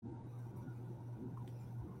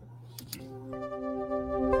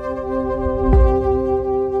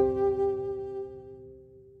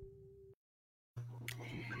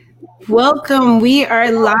Welcome. We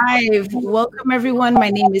are live. Welcome, everyone. My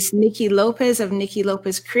name is Niki Lopez of Niki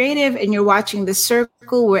Lopez Creative, and you're watching The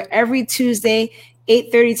Circle, where every Tuesday,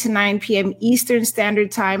 8:30 to 9 p.m. Eastern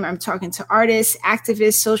Standard Time, I'm talking to artists,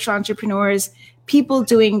 activists, social entrepreneurs, people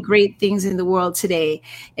doing great things in the world today.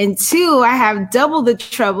 And two, I have double the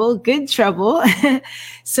trouble, good trouble.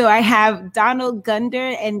 So I have Donald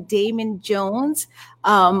Gunder and Damon Jones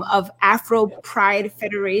of Afro Pride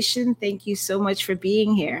Federation. Thank you so much for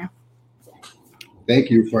being here. Thank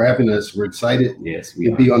you for having us. We're excited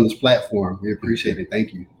to be on this platform. We appreciate it.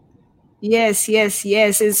 Thank you. Yes.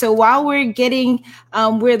 And so while we're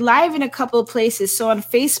we're live in a couple of places. So on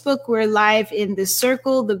Facebook, we're live in The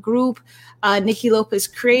Circle, the group, Niki Lopez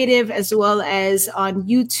Creative, as well as on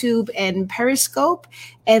YouTube and Periscope.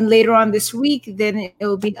 And later on this week, then it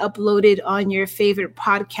will be uploaded on your favorite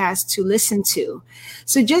podcast to listen to.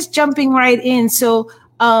 So just jumping right in. So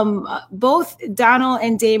both Donald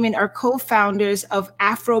and Damon are co-founders of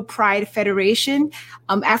Afro Pride Federation.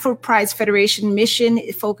 Afro Pride's Federation mission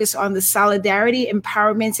focuses on the solidarity,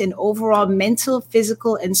 empowerment, and overall mental,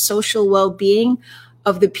 physical, and social well-being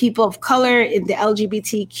of the people of color in the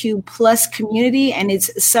LGBTQ plus community and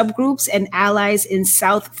its subgroups and allies in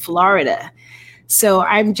South Florida. So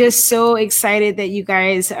I'm just so excited that you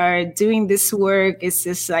guys are doing this work. It's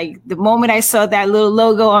just like the moment I saw that little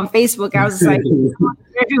logo on Facebook, I was just like,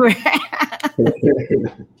 everywhere.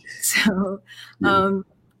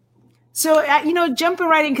 Jumping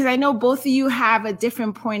right in, because I know both of you have a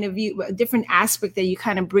different point of view, a different aspect that you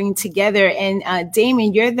kind of bring together. And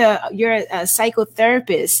Damon, you're a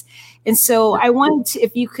psychotherapist. And so I wanted to,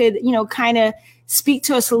 if you could, kind of speak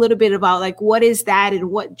to us a little bit about like, what is that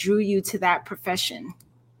and what drew you to that profession?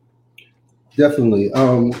 Definitely.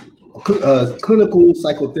 Clinical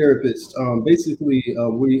psychotherapist. Basically,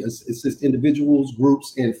 we assist individuals,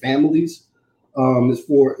 groups, and families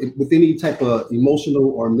with any type of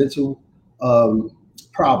emotional or mental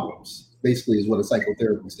problems, basically is what a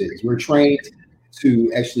psychotherapist is. We're trained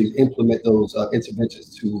to actually implement those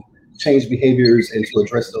interventions to change behaviors and to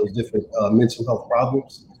address those different mental health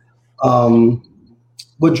problems.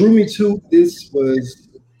 What drew me to this was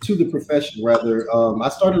to the profession, rather. I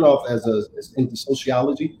started off into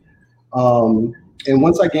sociology. And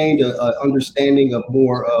once I gained an understanding of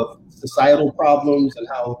more of societal problems and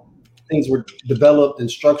how things were developed and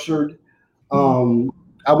structured,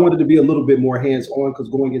 I wanted to be a little bit more hands-on, because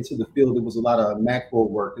going into the field, there was a lot of macro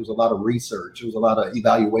work. There was a lot of research. There was a lot of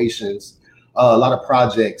evaluations, a lot of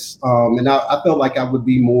projects. And I felt like I would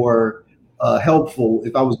be more helpful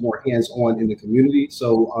if I was more hands-on in the community.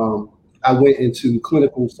 So I went into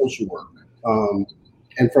clinical social work.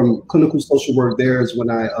 And from clinical social work, there is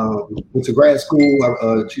when I went to grad school.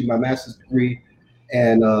 I achieved my master's degree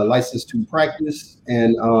and licensed to practice.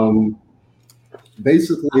 And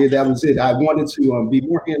basically, that was it. I wanted to be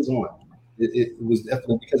more hands-on. It was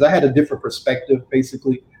definitely because I had a different perspective,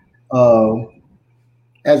 basically.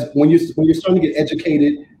 As when you're starting to get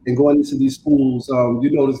educated and going into these schools,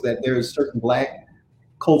 you notice that there's certain Black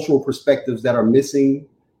cultural perspectives that are missing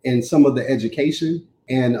in some of the education.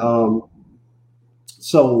 And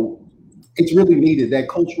so it's really needed. That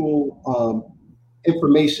cultural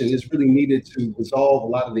information is really needed to resolve a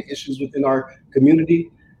lot of the issues within our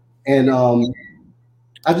community. And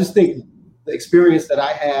I just think the experience that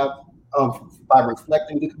I have by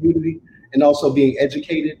reflecting the community and also being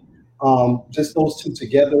educated, just those two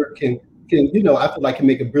together can I feel like can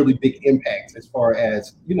make a really big impact as far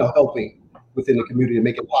as, helping within the community and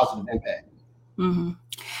make a positive impact. Mm-hmm.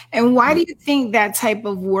 And why do you think that type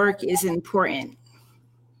of work is important?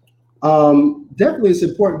 Definitely it's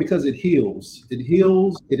important because it heals. It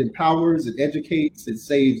heals, it empowers, it educates, it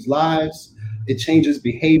saves lives, it changes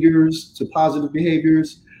behaviors to positive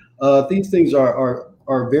behaviors. These things are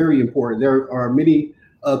very important. There are many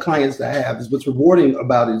clients that I have. What's rewarding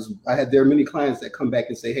about it is there are many clients that come back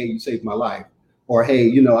and say, hey, you saved my life. Or,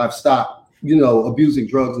 hey, I've stopped, abusing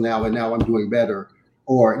drugs now, and now I'm doing better.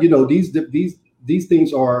 Or, these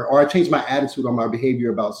things or I changed my attitude or my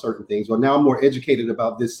behavior about certain things, or now I'm more educated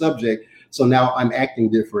about this subject, so now I'm acting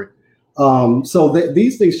different.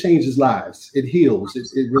 These things changes lives. It heals.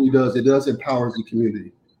 It really does. It does empowers the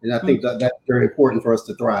community. And I think that's very important for us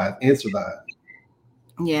to thrive and survive.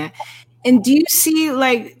 Yeah. And do you see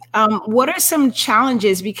what are some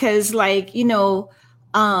challenges? Because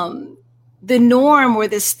the norm or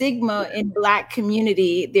the stigma in Black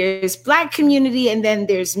community, there's Black community and then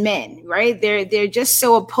there's men, right? They're just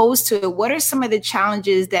so opposed to it. What are some of the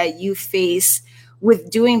challenges that you face with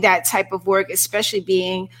doing that type of work, especially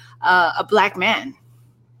being a Black man?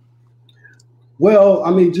 Well, I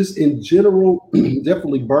mean, just in general,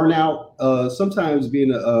 definitely burnout. Sometimes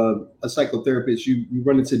being a psychotherapist, you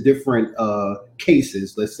run into different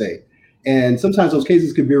cases, let's say. And sometimes those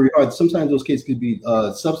cases could be very hard. Sometimes those cases could be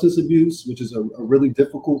substance abuse, which is a really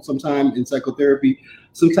difficult sometimes in psychotherapy.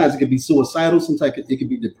 Sometimes it could be suicidal. Sometimes it could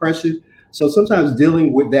be depression. So sometimes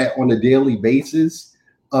dealing with that on a daily basis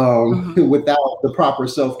without the proper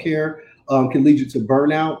self-care can lead you to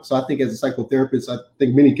burnout. So I think as a psychotherapist, I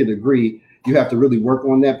think many can agree you have to really work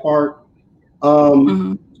on that part.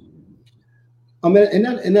 And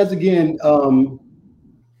that's again,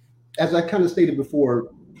 as I kind of stated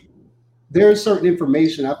before, there's certain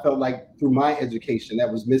information I felt like through my education that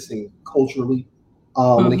was missing culturally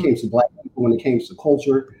when it came to Black people, when it came to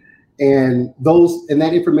culture. And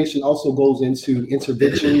that information also goes into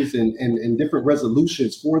interventions and different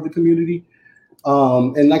resolutions for the community.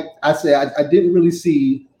 And like I said, I didn't really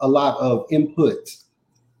see a lot of input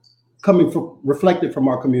coming from reflected from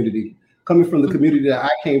our community, coming from the community that I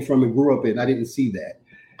came from and grew up in. I didn't see that.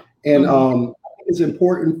 And it's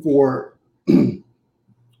important for, and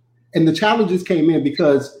the challenges came in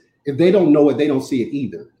because if they don't know it, they don't see it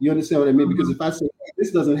either. You understand what I mean? Because if I say, hey, this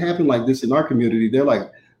doesn't happen like this in our community, they're like,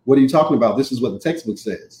 what are you talking about? This is what the textbook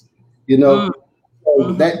says, you know?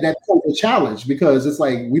 So that's a challenge because it's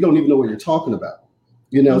like, we don't even know what you're talking about,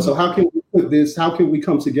 you know? So how can we put this, how can we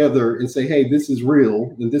come together and say, hey, this is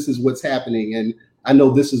real and this is what's happening. And I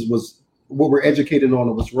know this is what we're educated on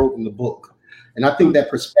and what's wrote in the book. And I think that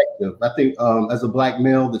perspective, as a Black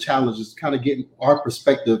male, the challenge is kind of getting our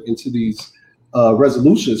perspective into these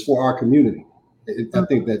resolutions for our community. I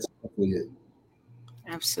think that's definitely it.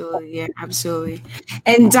 Absolutely. Yeah, absolutely.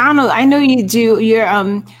 And Donald, I know you do your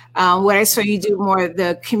what I saw you do more of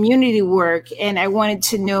the community work, and I wanted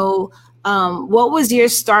to know what was your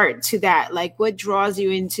start to that? Like, what draws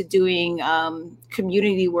you into doing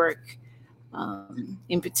community work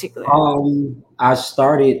in particular? I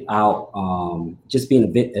started out just being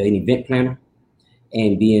an event planner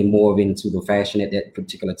and being more into the fashion at that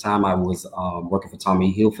particular time. I was working for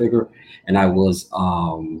Tommy Hilfiger, and I was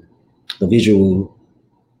a visual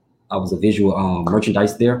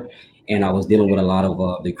merchandise there, and I was dealing with a lot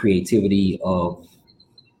of the creativity of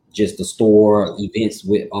just the store events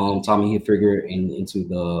with Tommy Hilfiger and into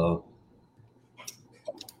the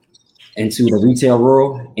retail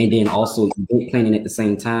world, and then also event planning at the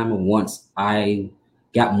same time. And once I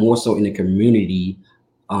got more so in the community,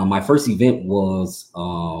 my first event was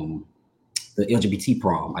the LGBT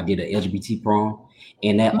prom. I did an LGBT prom,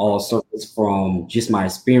 and that all surfaced from just my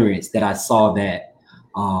experience that I saw that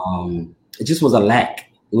it just was a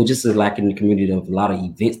lack. It was just a lack in the community of a lot of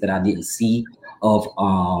events that I didn't see of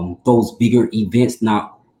those bigger events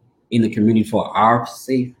not in the community for our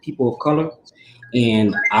people of color.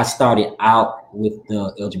 And I started out with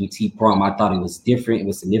the LGBT prom. I thought it was different. It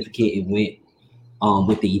was significant. It went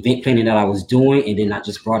with the event planning that I was doing, and then I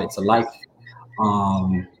just brought it to life.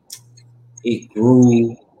 It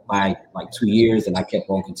grew by like 2 years, and I kept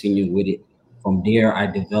on continuing with it. From there, I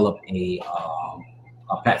developed a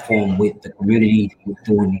platform with the community, with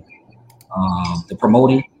doing the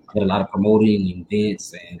promoting. I did a lot of promoting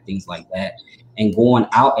events and things like that. And going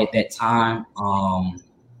out at that time,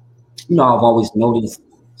 I've always noticed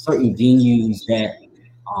certain venues that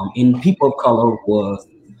in people of color was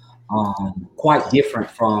quite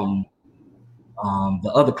different from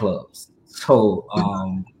the other clubs. So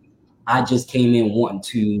I just came in wanting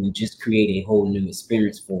to just create a whole new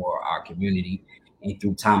experience for our community. And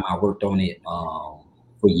through time, I worked on it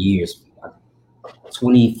for years.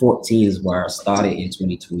 2014 is where I started. In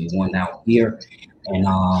 2021 out here, and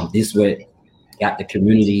this what got the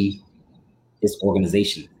community this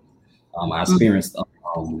organization. I experienced a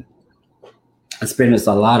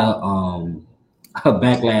lot of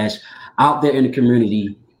backlash out there in the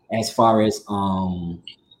community as far as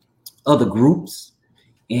other groups,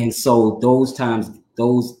 and so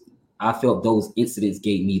I felt those incidents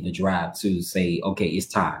gave me the drive to say, okay, it's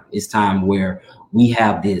time where we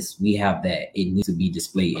have this, we have that. It needs to be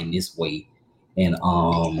displayed in this way. And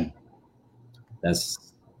that's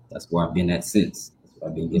where I've been at since. That's what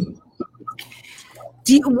I've been given.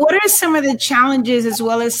 What are some of the challenges as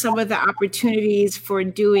well as some of the opportunities for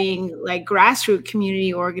doing like grassroots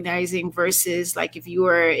community organizing versus like if you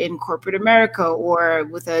were in corporate America or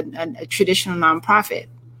with a traditional nonprofit?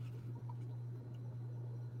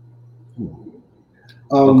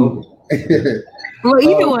 Well,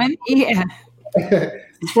 either one, yeah.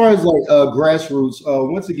 As far as like grassroots,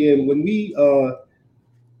 once again, when we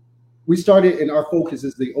we started, and our focus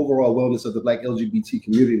is the overall wellness of the Black LGBT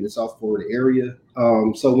community in the South Florida area.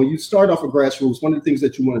 So when you start off a grassroots, one of the things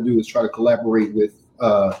that you want to do is try to collaborate with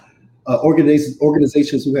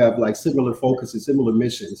organizations who have like similar focus and similar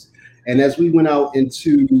missions. And as we went out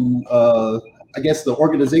into, I guess, the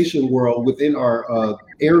organization world within our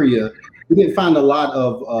area, we didn't find a lot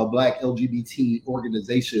of Black LGBT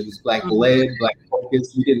organizations, Black led, Black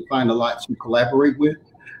focused. We didn't find a lot to collaborate with.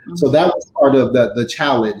 So that was part of the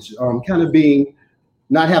challenge, kind of being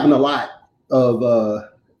not having a lot of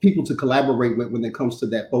people to collaborate with when it comes to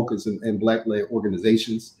that focus and Black-led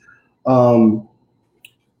organizations.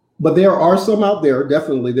 But there are some out there,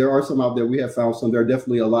 definitely. There are some out there. We have found some. There are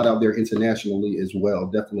definitely a lot out there internationally as well,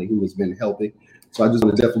 definitely, who has been helping. So I just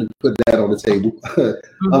want to definitely put that on the table.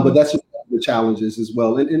 But that's just the challenges as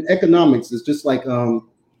well. And in economics, it's just like, if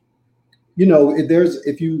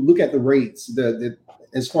you look at the rates,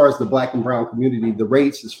 as far as the Black and brown community, the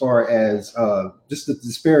rates as far as just the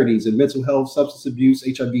disparities in mental health, substance abuse,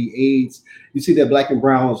 HIV, AIDS, you see that Black and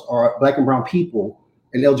brown people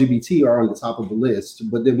and LGBT are on the top of the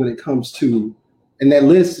list. But then when it comes to, and that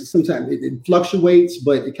list, sometimes it fluctuates,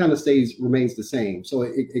 but it kind of remains the same. So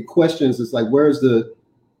it questions, it's like, where's the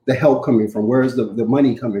help coming from? Where's the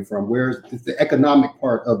money coming from? Where's the economic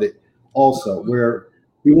part of it also, where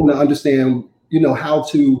we want to understand, how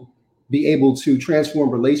to be able to transform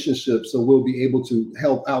relationships, so we'll be able to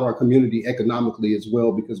help out our community economically as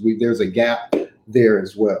well, because there's a gap there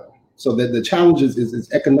as well. So that the challenges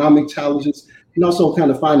is economic challenges, and also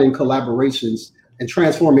kind of finding collaborations and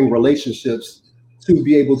transforming relationships to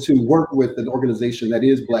be able to work with an organization that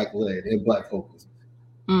is Black-led and Black-focused.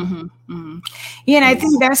 Yeah, and I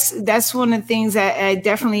think that's one of the things that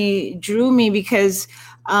definitely drew me, because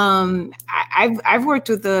I've worked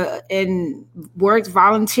with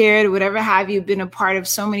volunteered, whatever have you, been a part of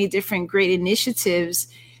so many different great initiatives,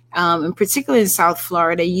 and particularly in South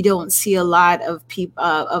Florida, you don't see a lot of people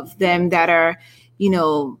of them that are,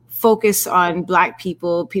 focused on Black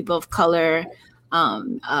people, people of color,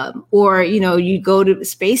 or you go to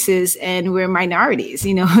spaces and we're minorities.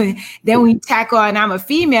 Then when you tack on I'm a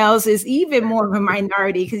females, is even more of a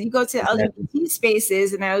minority, because you go to LGBT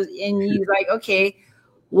spaces and you're like, okay,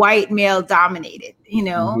 white male dominated,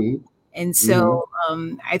 and so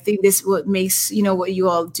I think this what makes what you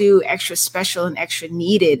all do extra special and extra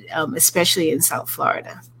needed, especially in South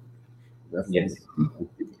Florida. Yes.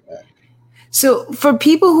 So for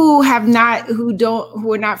people who are not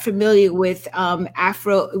familiar with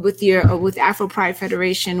Afro Pride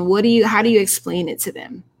Federation, how do you explain it to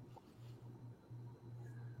them?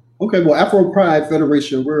 Okay, well, Afro Pride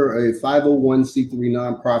Federation, we're a 501c3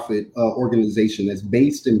 nonprofit organization that's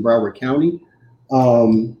based in Broward County.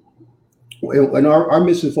 And our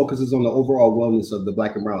mission focuses on the overall wellness of the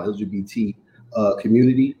Black and brown LGBT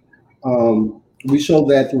community. We show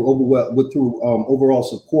that through overall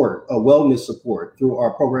support, wellness support, through our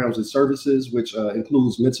programs and services, which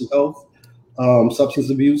includes mental health, substance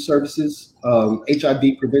abuse services,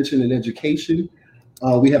 HIV prevention and education.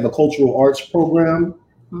 We have a cultural arts program.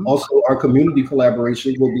 Also, our community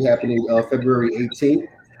collaboration will be happening February 18th.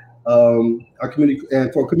 Our community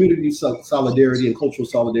and for community solidarity and cultural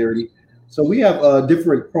solidarity. So we have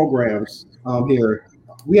different programs here.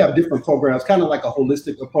 We have different programs, kind of like a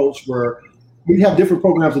holistic approach, where we have different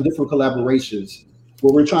programs and different collaborations,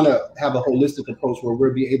 where we're trying to have a holistic approach where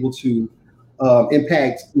we'll be able to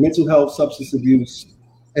impact mental health, substance abuse,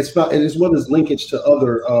 as well as linkage to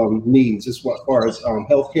other needs, as far as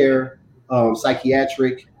healthcare,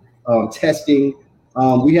 psychiatric, testing.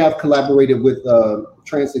 We have collaborated with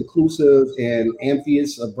Trans Inclusive and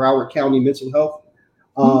Amphius of Broward County Mental Health.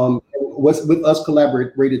 With us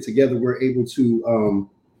collaborated together, we're able to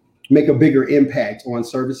make a bigger impact on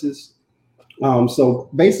services. So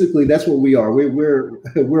basically, that's what we are. We're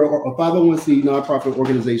a 501c nonprofit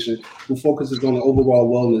organization who focuses on the overall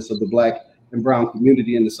wellness of the Black and brown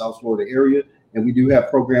community in the South Florida area, and we do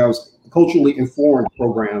have programs, culturally informed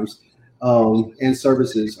programs, and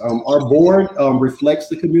services. Our board reflects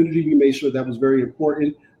the community. We made sure that was very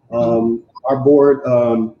important. Our board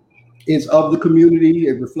is of the community.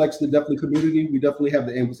 It reflects the community. We definitely have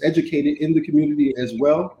and was educated in the community as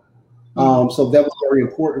well. So that was very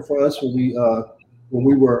important for us when we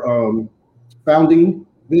were founding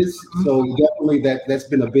this. So definitely that's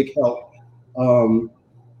been a big help.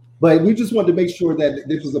 But we just wanted to make sure that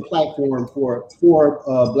this was a platform for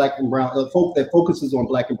Black and brown folk that focuses on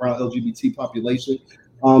Black and brown LGBT population.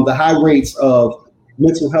 The high rates of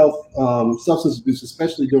mental health, substance abuse,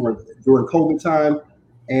 especially during COVID time,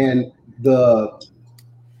 and the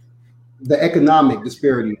economic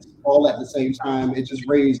disparities all at the same time. It just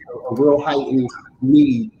raised a real heightened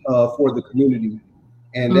need for the community,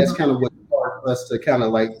 and that's kind of what sparked us to kind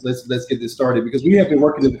of like let's get this started, because we have been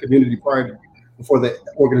working in the community before the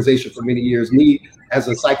organization for many years. Me as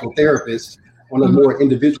a psychotherapist on a more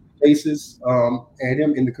individual basis, and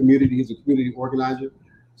him in the community as a community organizer.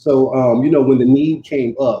 So, you know, when the need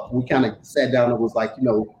came up, we kind of sat down and was like, you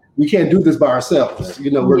know, we can't do this by ourselves. You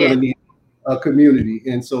know, we're going to need a community.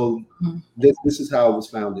 And so this is how it was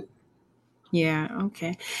founded. Yeah.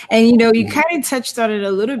 Okay. And, you know, you kind of touched on it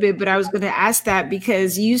a little bit, but I was going to ask that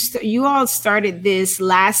because you all started this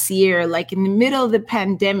last year, like in the middle of the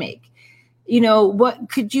pandemic. You know, what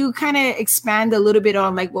could you kind of expand a little bit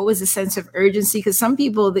on, like, what was the sense of urgency? Because some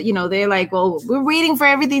people that, you know, they're like, well, we're waiting for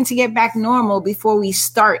everything to get back normal before we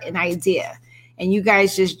start an idea. And you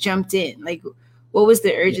guys just jumped in. Like, what was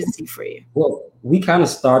the urgency for you? Well, we kind of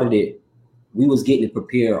started it. We was getting it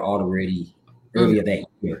prepared already earlier that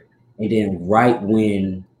year. And then right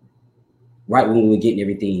when we were getting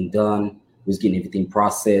everything done, we was getting everything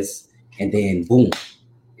processed. And then boom,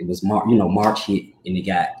 it was March hit, and it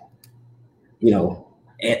got, you know,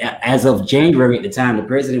 as of January at the time, the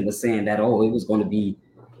president was saying that, oh, it was going to be,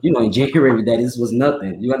 you know, in January that this was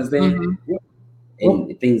nothing. You understand?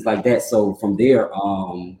 And things like that. So from there,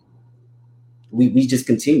 we just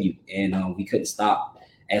continued, and we couldn't stop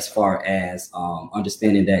as far as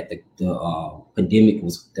understanding that the pandemic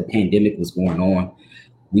was going on.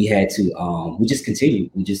 We had to we just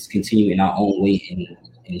continue in our own way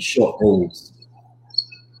in short goals.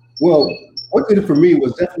 Well, what did it for me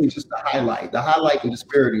was definitely just the highlight and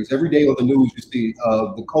disparities. Every day on the news, you see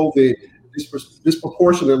the COVID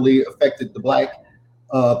disproportionately affected the Black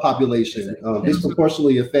population,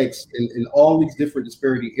 disproportionately affects in all these different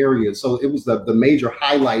disparity areas. So it was the major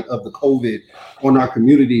highlight of the COVID on our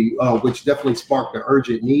community, which definitely sparked the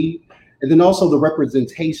urgent need. And then also the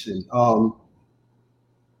representation,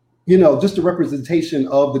 you know, just the representation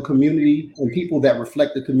of the community and people that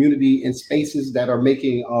reflect the community in spaces that are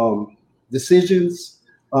making decisions.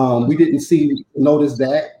 We didn't notice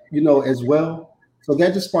that, you know, as well. So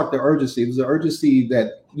that just sparked the urgency. It was the urgency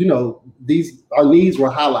that, you know, our needs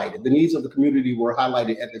were highlighted. The needs of the community were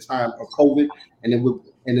highlighted at the time of COVID.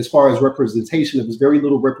 And as far as representation, it was very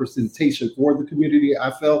little representation for the community,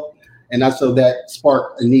 I felt. And so that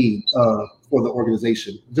sparked a need for the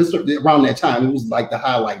organization. Just around that time, it was like the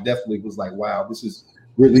highlight definitely was like, wow, this is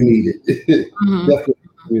really needed. Definitely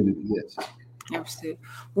community, yes. Absolutely.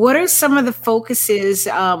 What are some of the focuses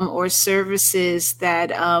or services that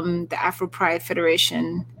the Afro Pride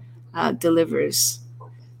Federation delivers?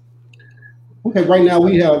 Okay, right now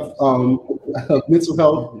we have mental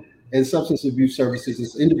health and substance abuse services.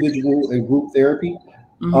 It's individual and group therapy.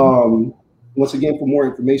 Once again, for more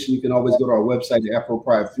information, you can always go to our website at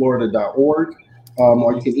afroprideflorida.org,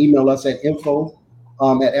 or you can email us at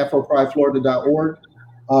info@afroprideflorida.org.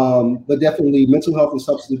 But definitely mental health and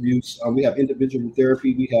substance abuse. We have individual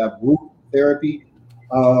therapy. We have group therapy.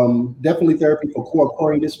 Definitely therapy for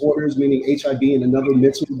co-occurring disorders, meaning HIV and another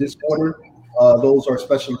mental disorder. Those are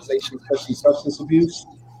specializations, especially substance abuse.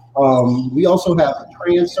 We also have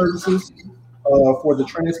trans services for the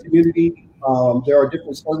trans community. There are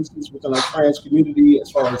different services within our trans community as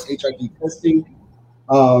far as HIV testing,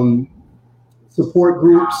 support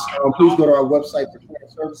groups. Please go to our website for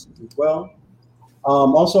trans services as well.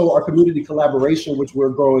 Also, our community collaboration, which we're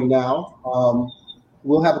growing now.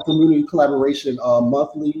 We'll have a community collaboration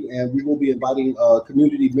monthly, and we will be inviting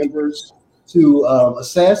community members to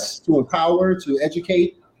assess, to empower, to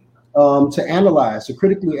educate, to analyze, to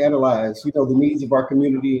critically analyze, you know, the needs of our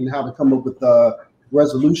community and how to come up with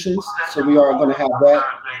resolutions. So we are going to have that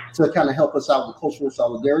to kind of help us out with cultural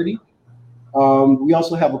solidarity. We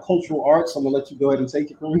also have a cultural arts. I'm going to let you go ahead and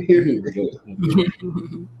take it from here.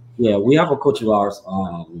 Yeah, we have a cultural arts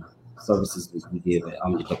services which we give at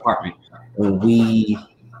the department. And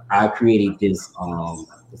I created this,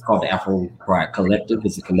 it's called the Afro Pride Collective.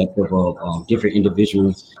 It's a collective of different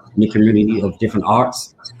individuals in the community of different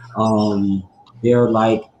arts.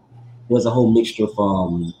 There's a whole mixture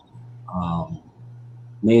from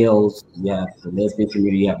males, you have the lesbian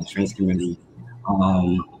community, you have the trans community.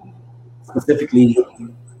 Specifically,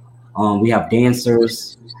 we have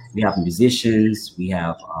dancers, we have musicians, we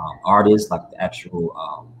have artists like the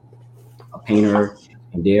actual a painter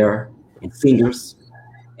and singers.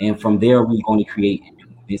 And from there, we're going to create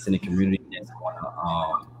events in the community that's going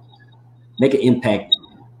to make an impact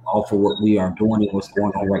off of what we are doing and what's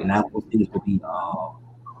going on right now. Those things will be,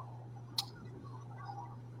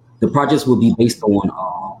 the projects will be based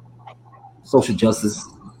on social justice,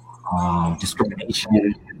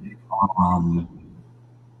 discrimination,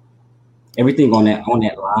 everything on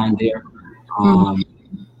that line there.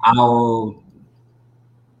 Our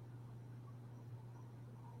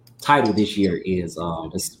title this year is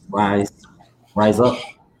just rise up,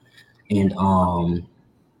 and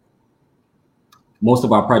most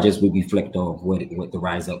of our projects will reflect of what the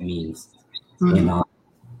rise up means. And our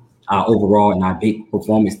overall and our big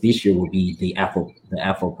performance this year will be the Afro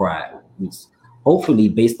Pride, which hopefully,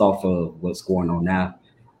 based off of what's going on now,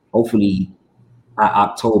 hopefully by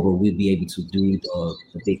October we'll be able to do the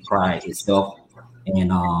big Pride itself,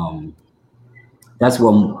 and that's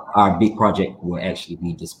where our big project will actually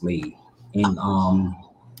be displayed. And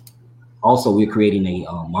also we're creating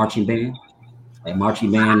a marching band,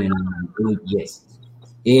 and yes,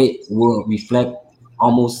 it will reflect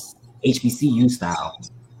almost HBCU style.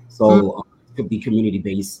 So it could be community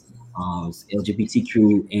based,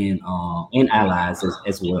 LGBTQ and allies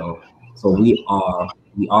as well. So we are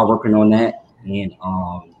working on that, and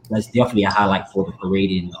that's definitely a highlight for the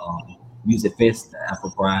parade and Music Fest, the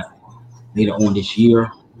Afro Pride, later on this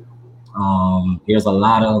year. There's a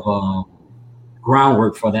lot of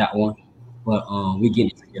groundwork for that one, but we get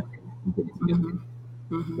it together.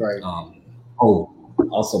 Right.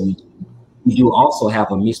 Also we do also have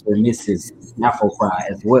a Mr. and Mrs. Afro Pride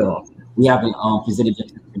as well. We haven't presented it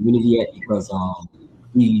to the community yet because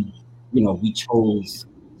we chose.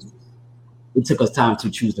 It took us time to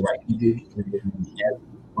choose the right people.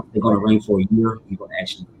 They're going to reign for a year. We're going to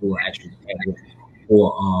actually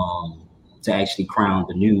to actually crown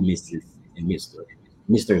the new Mrs. and Mr.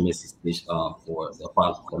 and Mrs. For the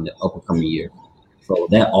upcoming year. So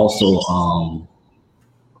that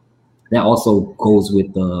also goes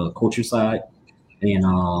with the culture side, and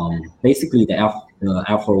basically the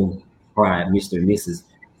Afro Pride, Mr. and Mrs.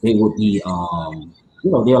 They would be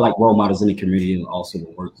they're like role models in the community, and also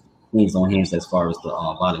will work things on hands as far as the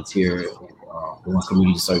volunteer, doing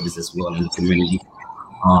community service as well in the community.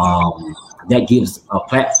 That gives a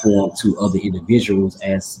platform to other individuals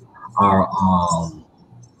as our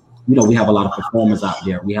we have a lot of performers out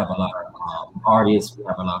there. We have a lot of artists. We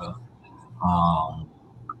have a lot of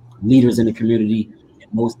leaders in the community.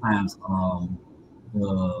 And most times,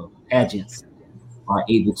 the pageants are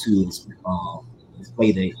able to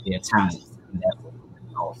display their talents in that way,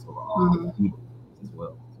 and also as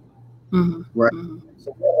well. Right.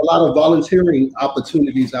 So we have a lot of volunteering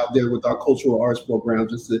opportunities out there with our cultural arts program,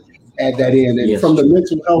 just to add that in. And from the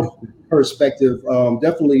mental health perspective,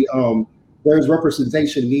 definitely there's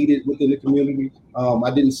representation needed within the community.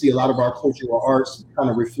 I didn't see a lot of our cultural arts kind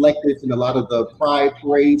of reflected in a lot of the pride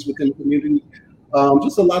parades within the community.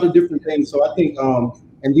 Just a lot of different things. So I think,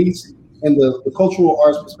 and the cultural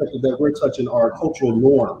arts perspective that we're touching are cultural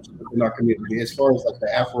norms within our community, as far as like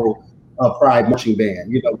the Afro Pride marching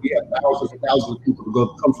band. We have thousands and thousands of people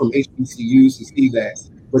who come from HBCUs to see that,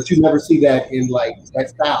 but you never see that in like that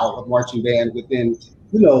style of marching band within,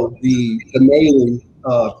 the main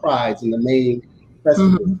prides and the main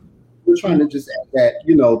festivals. We're trying to just add that,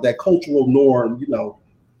 that cultural norm, to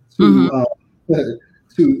the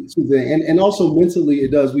and also mentally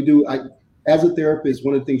it does. As a therapist,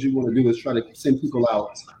 one of the things you want to do is try to send people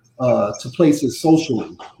out to places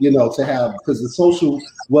socially, to have, because the social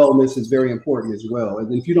wellness is very important as well.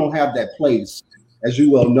 And if you don't have that place, as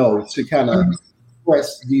you well know, to kind of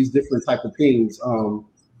express these different type of things,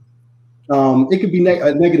 it could be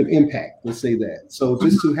a negative impact, let's say that. So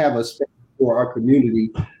just to have a space for our community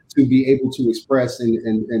to be able to express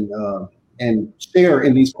and share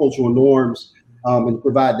in these cultural norms, and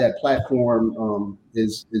provide that platform,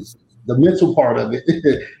 is the mental part of it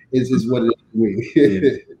is what it is to me.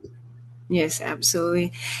 Yes,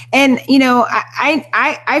 absolutely. And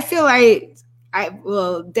I feel I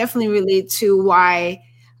will definitely relate to why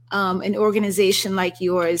an organization like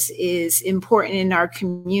yours is important in our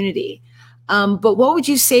community. But what would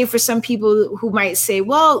you say for some people who might say,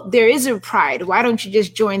 well, there is a pride. Why don't you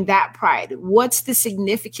just join that pride? What's the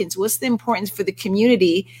significance? What's the importance for the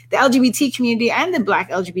community, the LGBT community and the Black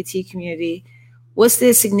LGBT community? What's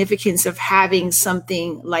the significance of having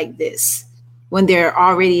something like this when there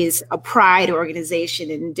already is a pride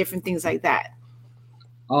organization and different things like that?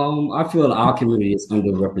 I feel our community is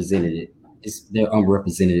underrepresented. They're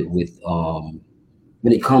underrepresented with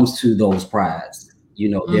when it comes to those prides.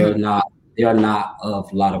 They're not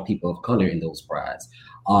of a lot of people of color in those prides.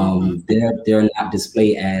 They're not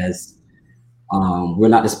displayed as we're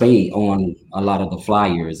not displayed on a lot of the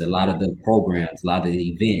flyers, a lot of the programs, a lot of the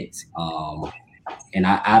events. And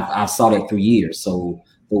I saw that through years. So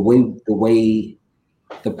the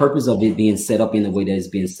purpose of it being set up in the way that it's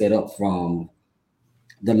being set up, from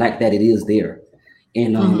the lack that it is there.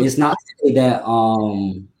 And it's not to say that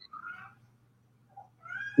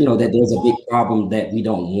that there's a big problem that we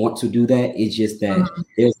don't want to do that. It's just that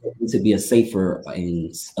there's going to be a safer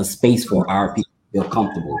and a space for our people to feel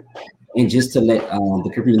comfortable, and just to let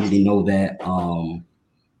the community know that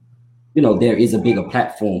there is a bigger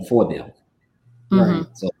platform for them. Right.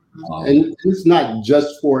 So, and it's not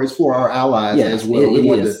just it's for our allies as well. It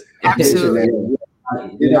is. Absolutely.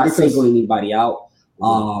 You're not singling anybody out.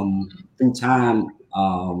 Through time,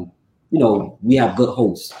 we have good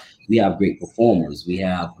hosts. We have great performers. We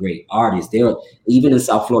have great artists. Even in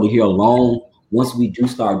South Florida here alone, once we do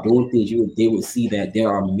start doing things, they would see that there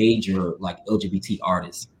are major like LGBT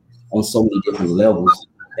artists on so many different levels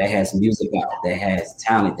that has music out, that has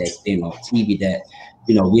talent that's been on TV, that,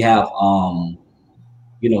 we have,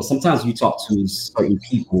 sometimes you talk to certain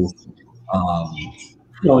people,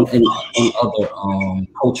 in other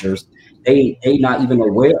cultures, they not even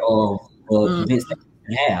aware of the events that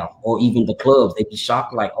have, or even the clubs. They'd be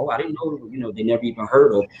shocked, like, oh, I didn't know, they never even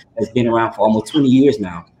heard of, has been around for almost 20 years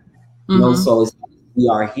now. So we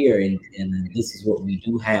are here, and this is what we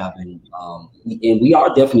do have, and we are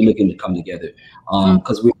definitely looking to come together,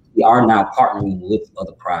 because we are now partnering with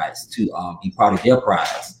other prides to be part of their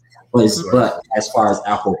prides. But as far as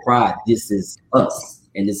Afro Pride, this is us,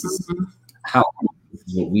 and this is this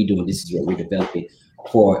is what we do, and this is what we're developing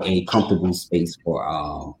for a comfortable space for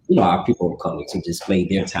our people of color to display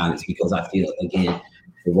their talents, because I feel, again,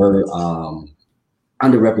 we're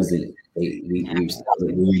underrepresented. We're in so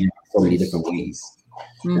many different ways.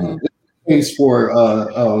 Space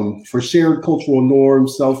for shared cultural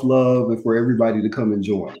norms, self-love, and for everybody to come and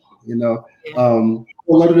join.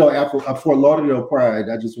 Fort Lauderdale Pride,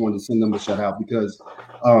 I just wanted to send them a shout out, because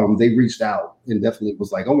they reached out and definitely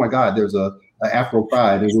was like, oh my God, there's a Afro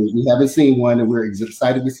Pride, and we haven't seen one, and we're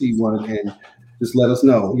excited to see one, and just let us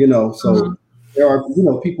know. So there are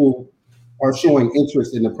people are showing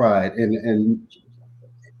interest in the Pride, and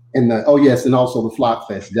also the Flock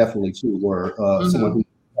Fest definitely too, where someone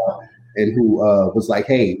who was like,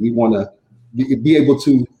 hey, we want to be able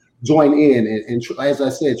to join in and as I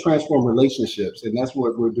said, transform relationships, and that's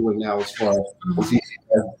what we're doing now as far as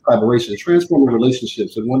collaboration, transforming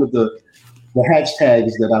relationships. And one of the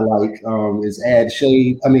hashtags that I like is add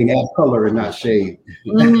color and not shade.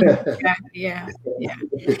 Yeah.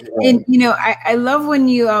 And I love when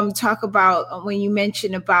you talk about, when you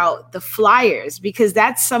mention about the flyers, because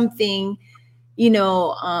that's something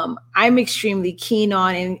I'm extremely keen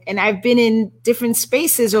on, and I've been in different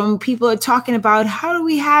spaces when people are talking about how do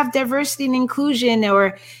we have diversity and inclusion,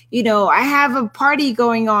 or I have a party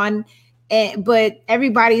going on, but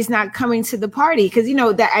everybody's not coming to the party, because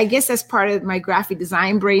that, I guess that's part of my graphic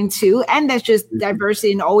design brain too, and that's just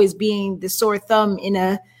diversity and always being the sore thumb in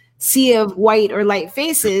a sea of white or light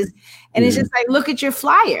faces, and it's just like, look at your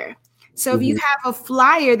flyer. So if you have a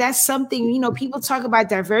flyer, that's something, people talk about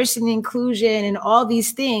diversity and inclusion and all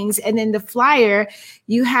these things. And then the flyer,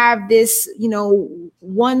 you have this,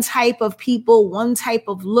 one type of people, one type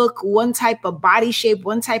of look, one type of body shape,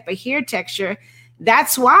 one type of hair texture.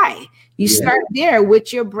 That's why you start there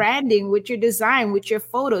with your branding, with your design, with your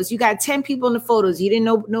photos. You got 10 people in the photos. You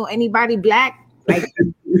didn't know anybody Black. Like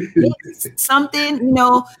something,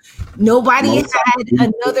 nobody had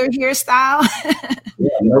another hairstyle.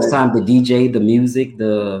 Most time the DJ, the music,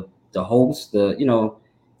 the host, all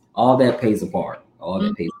that plays a part.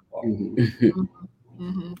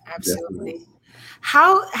 Absolutely.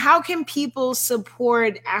 How can people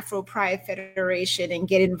support Afro Pride Federation and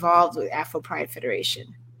get involved with Afro Pride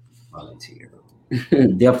Federation? Volunteer.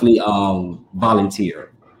 Definitely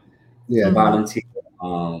volunteer. Volunteer.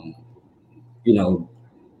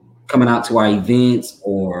 Coming out to our events,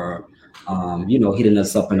 or hitting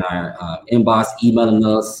us up in our inbox, emailing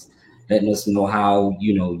us, letting us know how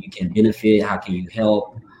you can benefit, how can you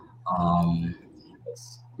help.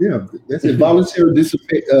 That's it. Volunteer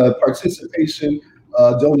participation,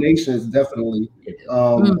 donations, definitely.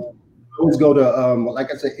 Always go to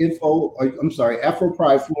like I said,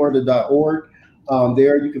 afroprideflorida.org.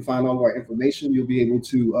 There you can find all of our information. You'll be able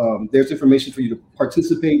to, there's information for you to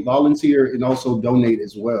participate, volunteer, and also donate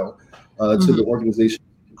as well to the organization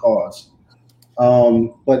cause.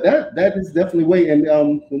 But that is definitely way. And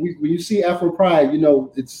when you see Afro Pride,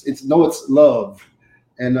 it's love,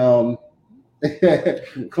 and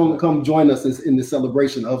come join us in the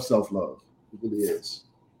celebration of self-love. It really is.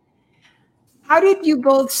 How did you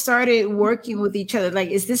both started working with each other? Like,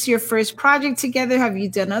 is this your first project together? Have you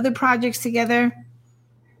done other projects together?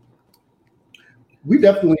 We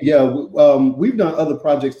definitely, we've done other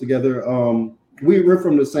projects together. We're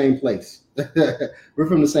from the same place. We're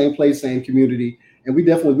from the same place, same community. And we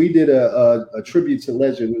did a tribute to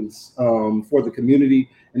legends for the community,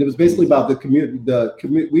 and it was basically about the community.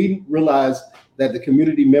 We realized that the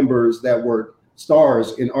community members that were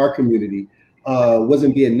stars in our community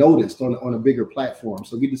wasn't being noticed on a bigger platform.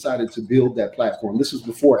 So we decided to build that platform. This was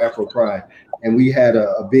before Afro Pride, and we had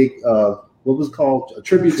a big what was called a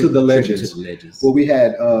tribute to the legends. Where we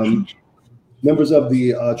had members of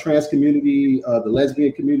the trans community, the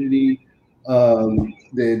lesbian community,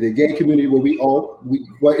 the gay community, where we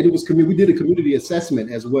did a community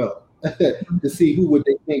assessment as well to see who would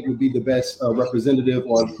they think would be the best representative,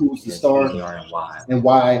 or who's the star and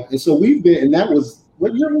why. And so we've been, and that was,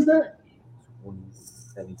 what year was that?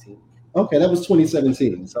 2017. Okay, that was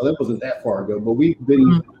 2017. So that wasn't that far ago, but we've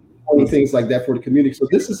been doing things like that for the community. So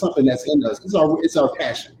this is something that's in us. It's our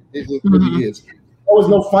passion. It really is. There was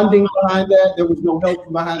no funding behind that. There was no help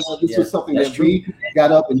behind that. This was something that we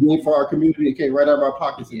got up and did for our community. It came right out of our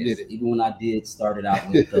pockets and did it. Even when I started out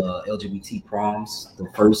with LGBT proms, the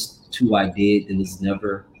first 2 I did, and it's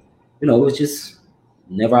never, it was just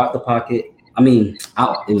never out the pocket. I mean,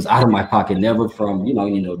 it was out of my pocket, never from,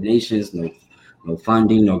 any donations, no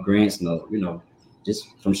funding, no grants, no, just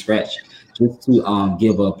from scratch, just to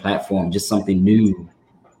give a platform, just something new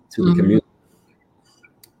to the community.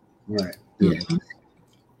 Right. Yeah.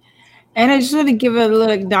 And I just want to give a little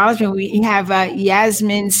acknowledgement. We have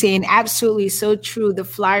Yasmin saying, absolutely, so true. The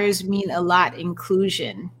flyers mean a lot.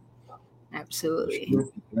 Inclusion. Absolutely.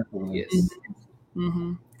 Yes.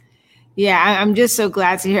 Mm-hmm. Yeah, I'm just so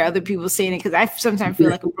glad to hear other people saying it, because I sometimes feel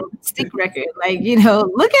like a broken stick record. Like,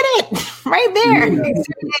 look at it right there.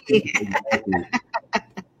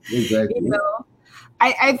 Exactly.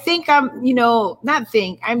 I think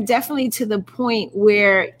I'm definitely to the point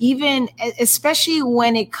where, even especially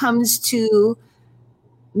when it comes to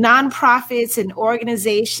nonprofits and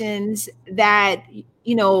organizations that,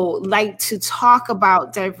 like to talk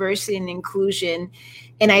about diversity and inclusion,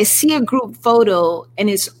 and I see a group photo and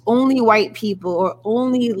it's only white people or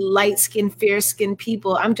only light-skinned, fair-skinned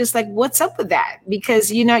people, I'm just like, what's up with that?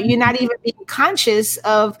 Because, you're not even being conscious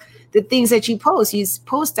of the things that you post. You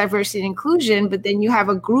post diversity and inclusion, but then you have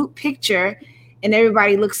a group picture and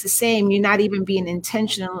everybody looks the same. You're not even being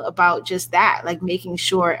intentional about just that, like making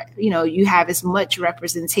sure, you have as much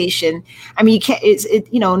representation. I mean, you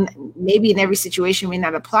can't, maybe in every situation may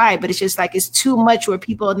not apply, but it's just like, it's too much where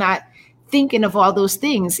people are not thinking of all those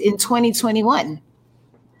things in 2021.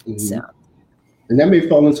 Mm-hmm. So, and that may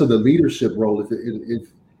fall into the leadership role.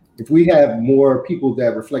 If we have more people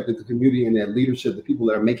that reflect the community and that leadership, the people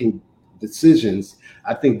that are making decisions,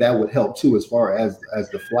 I think that would help too, as far as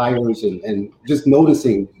the flyers and just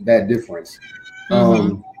noticing that difference.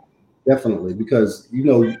 Definitely, because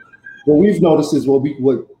what we've noticed is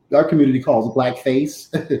what our community calls blackface,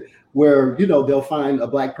 where they'll find a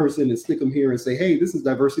black person and stick them here and say, hey, this is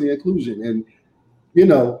diversity and inclusion, and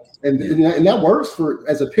and that works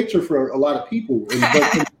as a picture for a lot of people.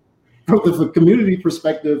 But from the community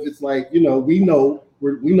perspective, it's like, we know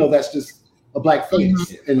that's just a black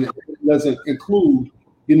face, and it doesn't include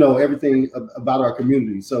everything about our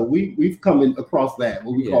community. So we've come across that,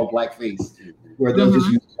 what we call black face, where they'll just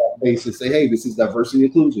use black face and say, hey, this is diversity and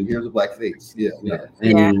inclusion, here's a black face.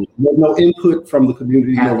 And no input from the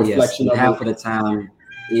community, no reflection of half of the time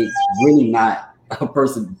it's really not a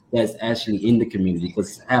person that's actually in the community,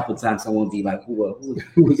 because half the time someone would be like, who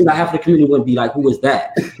half the community would be like, who is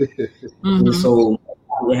that? And so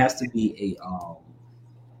it has to be a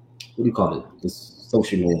what do you call it? The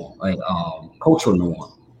social norm, like cultural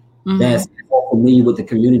norm that's more familiar with the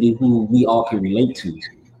community, who we all can relate to.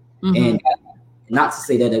 And not to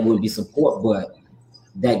say that there wouldn't be support, but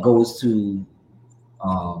that goes to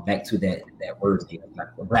back to that word again,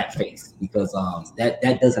 like the black face, because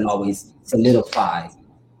that doesn't always solidify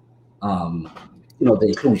the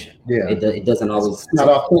inclusion. It doesn't always, it's not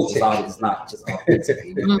authentic. It's not just authentic.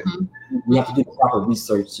 We have to do the proper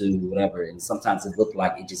research to whatever, and sometimes it look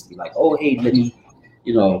like it just be like, oh, hey, let me,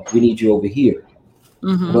 we need you over here.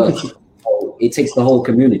 But it takes the whole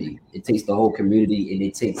community. It takes the whole community, and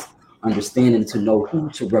it takes understanding to know who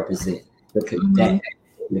to represent the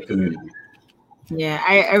community. Yeah,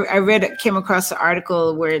 I came across an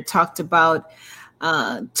article where it talked about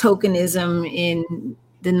tokenism in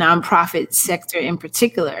the nonprofit sector in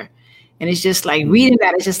particular. And it's just like reading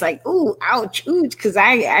that, it's just like, ooh, ouch, ooh, because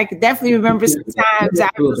I could definitely remember sometimes I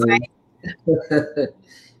was like,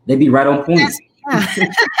 they be right on point. Yes,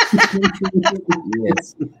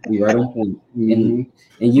 be right on point. And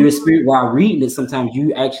your spirit, while reading it, sometimes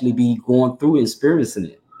you actually be going through and experiencing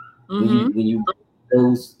it. When you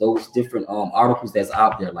those different articles that's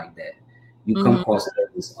out there like that, you come across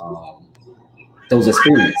those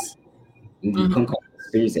experiences. You become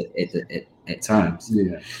experience at times.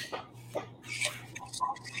 Yeah.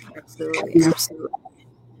 Absolutely.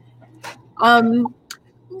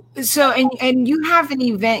 So and you have an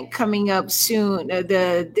event coming up soon.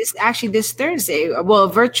 This Thursday. Well, a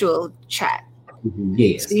virtual chat. Mm-hmm.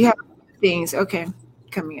 Yes. So you have things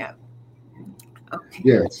coming up. Okay.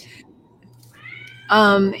 Yes.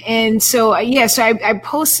 And so so I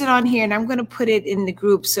posted on here, and I'm going to put it in the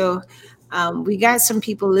group. So we got some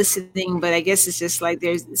people listening, but I guess it's just like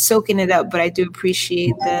they're soaking it up. But I do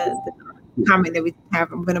appreciate the comment that we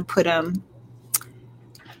have. I'm going to put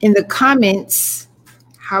in the comments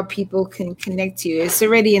how people can connect to you. It's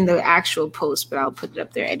already in the actual post, but I'll put it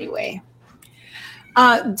up there anyway.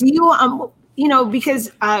 Do you because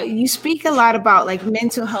you speak a lot about like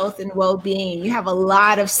mental health and well-being. You have a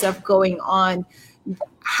lot of stuff going on.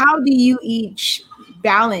 How do you each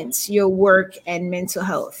balance your work and mental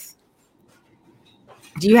health?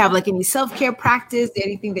 Do you have like any self-care practice,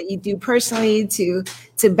 anything that you do personally to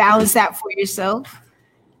balance that for yourself?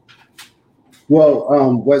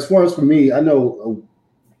 Well, as far as for me, I know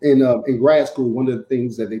in grad school, one of the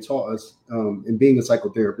things that they taught us in being a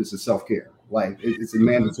psychotherapist is self-care. Like it's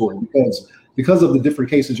mandatory because of the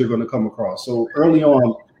different cases you're going to come across. So early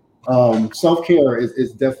on, self-care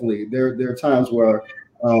is definitely there. There are times where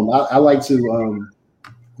I like to.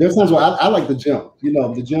 There's times where I like the gym. You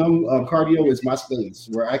know, the gym cardio is my space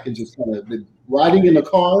where I can just kind of riding in the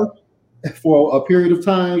car for a period of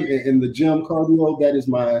time, and the gym cardio, that is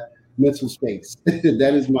my mental space.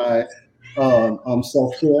 That is my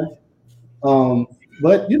self-care.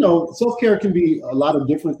 But self-care can be a lot of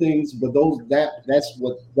different things, but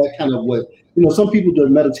some people do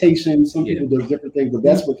meditation, some people do different things, but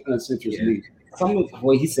that's what kind of centers me. Some of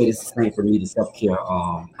what he said is the same for me, the self-care.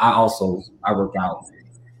 I work out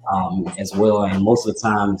as well, and most of the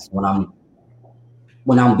times when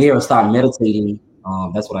I'm there and start meditating,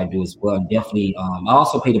 that's what I do as well. And definitely, I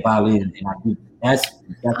also play the violin, and I do that's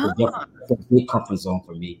a big comfort zone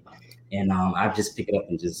for me. And I just pick it up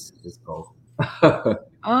and just go.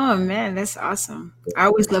 Oh man, that's awesome! I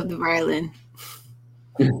always love the violin.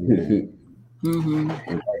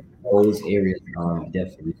 Those areas,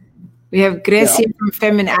 definitely. We have Gracia from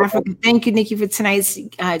Feminine Africa. Thank you, Niki, for tonight's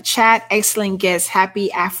chat. Excellent guest.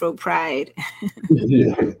 Happy Afro Pride.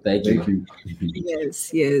 Thank you.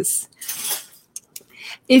 Yes.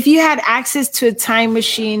 If you had access to a time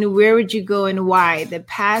machine, where would you go and why? The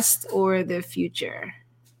past or the future?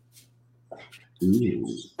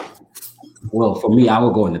 Well, for me, I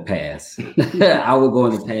would go in the past. I would go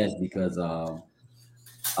in the past because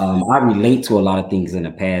I relate to a lot of things in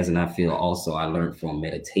the past, and I feel also I learned from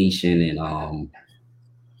meditation and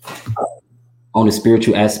on the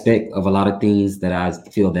spiritual aspect of a lot of things that I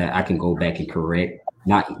feel that I can go back and correct,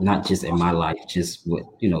 not just in my life, just with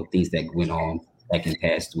things that went on back in the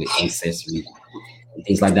past with ancestry and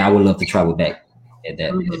things like that. I would love to travel back at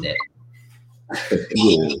that.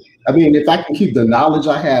 Yeah. I mean, if I can keep the knowledge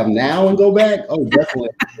I have now and go back, oh, definitely.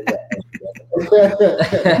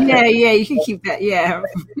 Yeah, you can keep that. Yeah.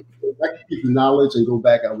 If I can keep the knowledge and go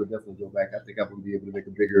back, I would definitely go back. I think I would be able to make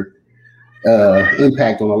a bigger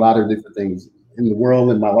impact on a lot of different things in the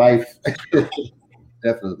world, in my life.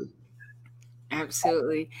 Definitely.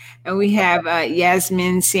 Absolutely. And we have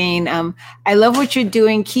Yasmin saying, I love what you're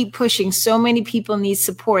doing. Keep pushing. So many people need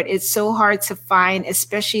support. It's so hard to find,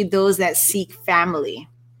 especially those that seek family.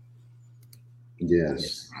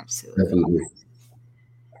 Yes. Absolutely. Definitely.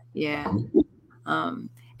 Yeah. And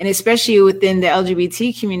especially within the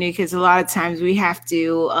LGBT community, because a lot of times we have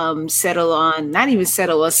to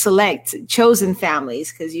select chosen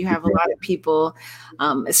families, because you have a lot of people,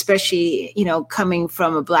 especially, coming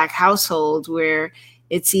from a Black household where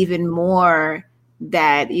it's even more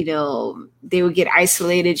that, they would get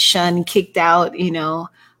isolated, shunned, kicked out,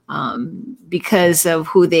 because of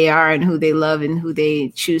who they are and who they love and who they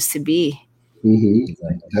choose to be. Mm-hmm.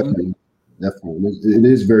 Definitely. It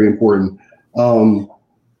is very important.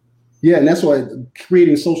 And that's why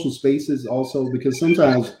creating social spaces also, because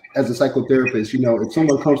sometimes as a psychotherapist, if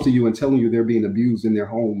someone comes to you and telling you they're being abused in their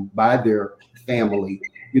home by their family,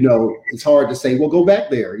 it's hard to say, well, go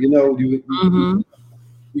back there. You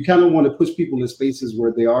kind of want to push people in spaces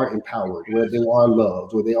where they are empowered, where they are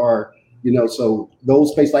loved, where they are, so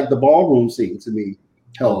those spaces like the ballroom scene to me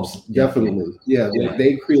helps. Definitely. Yeah.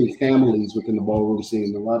 They create families within the ballroom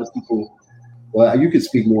scene. A lot of people, well, you could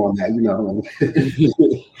speak more on that,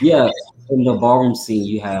 Yeah, in the ballroom scene,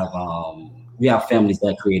 you have families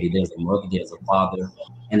that created. There's a mother, there's a father,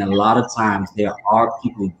 and a lot of times there are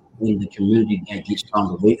people in the community that get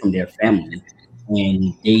shunned away from their family,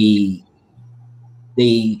 and they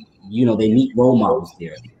meet role models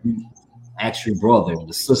there. actual brother,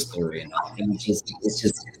 the sister, and it's just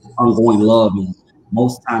ongoing love. And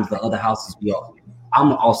most times the other houses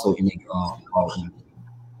I'm also in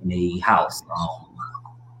a house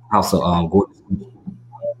of Gordon's.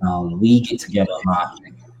 We get together a lot,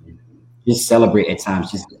 just celebrate at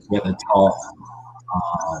times, just get together, talk,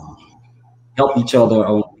 um, help each other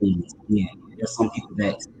on things. Yeah, there's some people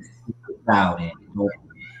that out and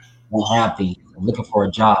don't have things, looking for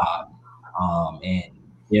a job, and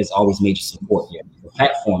there's always major support there. The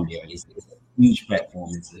platform there is a huge platform.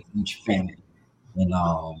 It's a huge family, and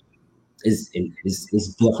it's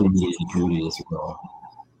definitely needed in the community as well.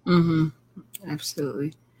 Mm-hmm.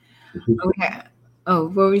 Absolutely. Okay. Oh,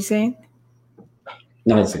 what were you saying?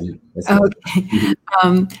 No, that's it. Okay.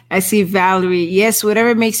 I see Valerie. Yes,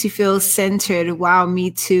 whatever makes you feel centered. Wow,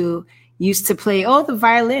 me too. Used to play the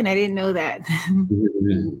violin. I didn't know that.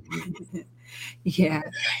 Yeah.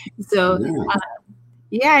 So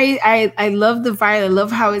I love the violin. I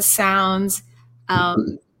love how it sounds.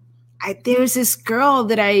 There's this girl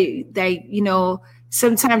that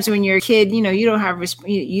sometimes when you're a kid, you don't have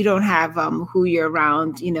who you're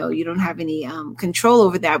around, you don't have any control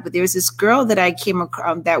over that. But there was this girl that I came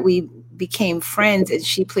across that we became friends, and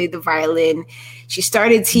she played the violin. She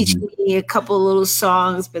started teaching me a couple of little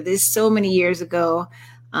songs, but this so many years ago.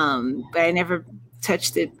 But I never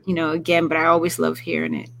touched it, again, but I always love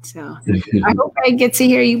hearing it. So I hope I get to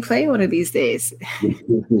hear you play one of these days.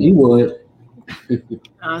 You would.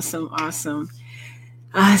 Awesome.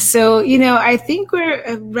 So, I think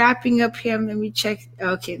we're wrapping up here. Let me check.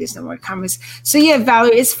 Okay, there's no more comments. So yeah,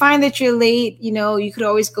 Valerie, it's fine that you're late. You could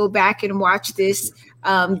always go back and watch this.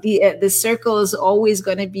 The circle is always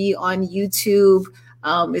going to be on YouTube.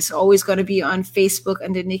 It's always going to be on Facebook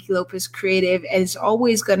under Niki Lopez Creative, and it's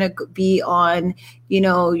always going to be on,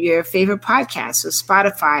 your favorite podcast. So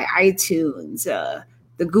Spotify, iTunes,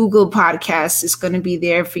 the Google podcast is going to be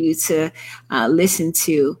there for you to listen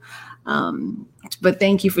to. But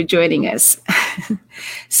thank you for joining us.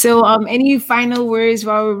 So any final words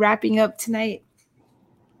while we're wrapping up tonight?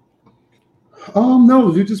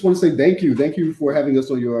 No, we just want to say thank you. Thank you for having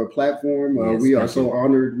us on your platform. Yes, we are so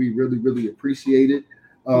honored. We really, really appreciate it.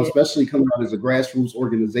 Especially coming out as a grassroots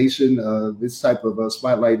organization. This type of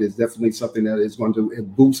spotlight is definitely something that is going to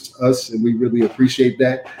boost us, and we really appreciate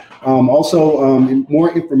that. Also,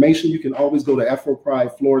 more information, you can always go to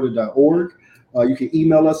afroprideflorida.org. You can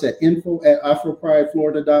email us at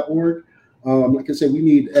info@afroprideflorida.org. Like I said, we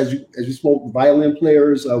need, as you spoke, violin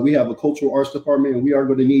players. We have a cultural arts department, and we are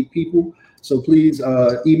going to need people. So please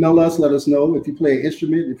email us. Let us know if you play an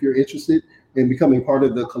instrument, if you're interested in becoming part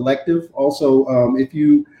of the collective. Also, if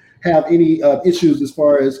you have any issues as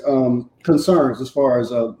far as concerns, as far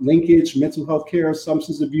as linkage, mental health care,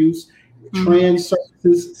 substance abuse, trans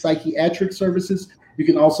services, psychiatric services, you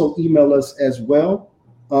can also email us as well.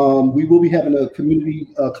 We will be having a community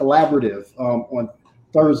collaborative on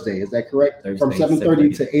Thursday. Is that correct? Thursday, from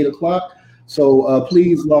 7:30 to 8 o'clock. So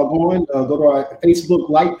please log on, go to our Facebook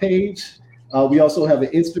like page. We also have an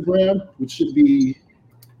Instagram, which should be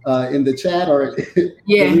in the chat, or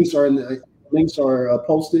the links are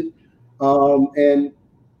posted. And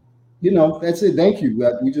that's it. Thank you.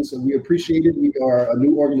 We appreciate it. We are a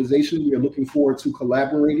new organization. We are looking forward to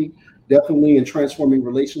collaborating, definitely, and transforming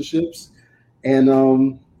relationships.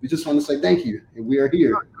 And we just want to say thank you. And we are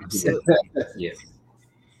here. Absolutely. Yes.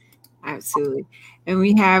 Absolutely. And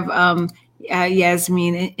we have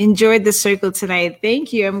Yasmin, enjoyed the circle tonight.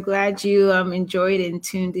 Thank you. I'm glad you enjoyed and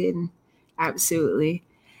tuned in. Absolutely.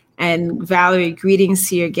 And Valerie, greetings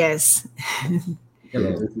to your guests.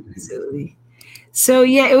 Hello. Absolutely. So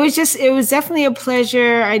yeah, it was definitely a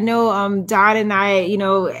pleasure. I know Dot and I,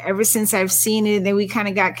 ever since I've seen it, then we kind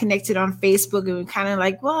of got connected on Facebook, and we kind of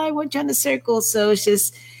like, well, I want you on the circle. So it's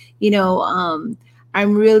just, I'm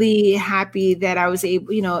really happy that I was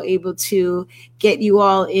able to get you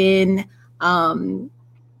all in.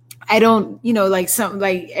 I don't, like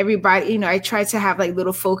everybody, I try to have like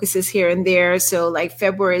little focuses here and there. So like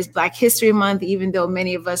February is Black History Month, even though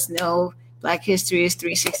many of us know Black history is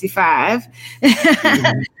 365.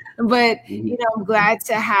 But, I'm glad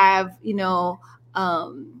to have,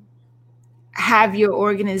 have your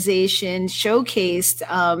organization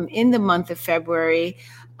showcased in the month of February,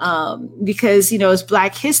 because, it's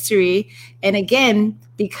Black history. And again,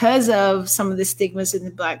 because of some of the stigmas in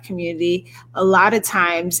the Black community, a lot of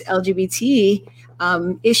times LGBT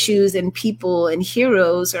issues and people and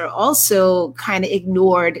heroes are also kind of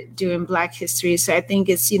ignored during Black history. So I think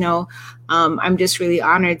it's, I'm just really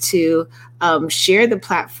honored to share the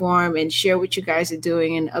platform and share what you guys are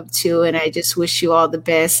doing and up to. And I just wish you all the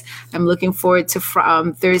best. I'm looking forward to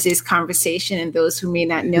Thursday's conversation. And those who may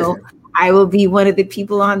not know, I will be one of the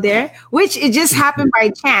people on there, which it just happened by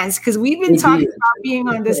chance because we've been talking about being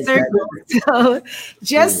on the circle. So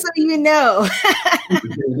just so you know,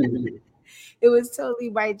 it was totally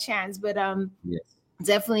by chance. But Yes.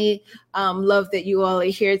 definitely love that you all are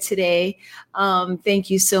here today. Thank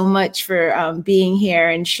you so much for being here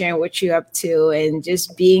and sharing what you're up to, and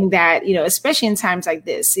just being that, especially in times like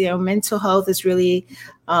this, mental health is really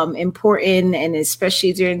important. And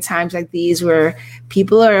especially during times like these where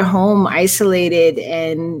people are home isolated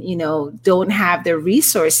and, don't have the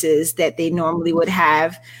resources that they normally would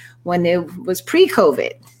have when it was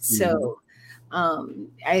pre-COVID. So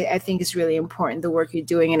I think it's really important, the work you're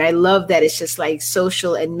doing. And I love that it's just like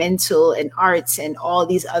social and mental and arts and all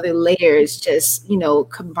these other layers just,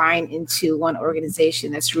 combined into one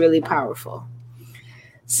organization. That's really powerful.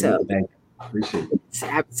 So appreciate it.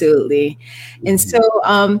 Absolutely. And so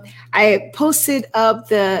I posted up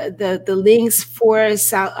the links for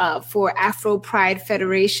Afro Pride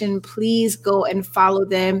Federation. Please go and follow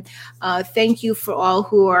them. Thank you for all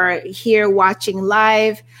who are here watching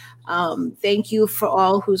live. Thank you for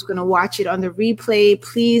all who's going to watch it on the replay.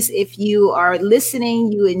 Please, if you are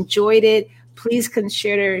listening, you enjoyed it, please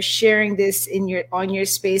consider sharing this on your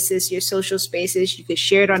spaces, your social spaces. You could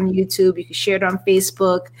share it on YouTube. You could share it on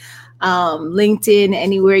Facebook, LinkedIn,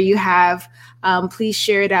 anywhere you have. Please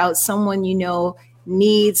share it out. Someone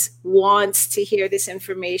wants to hear this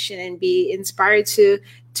information and be inspired to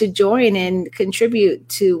join and contribute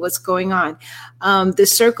to what's going on. The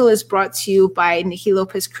Circle is brought to you by Niki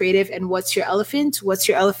Lopez Creative and What's Your Elephant. What's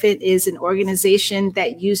Your Elephant is an organization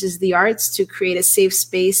that uses the arts to create a safe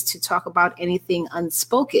space to talk about anything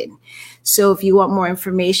unspoken. So if you want more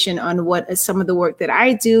information on what some of the work that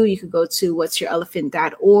I do, you could go to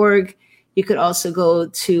what'syourelephant.org. You could also go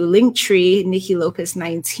to Linktree, Niki Lopez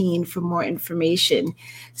 19 for more information.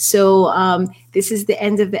 So this is the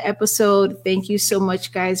end of the episode. Thank you so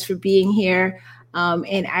much, guys, for being here.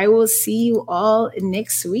 And I will see you all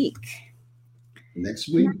next week. Next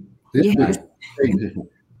week? Yes.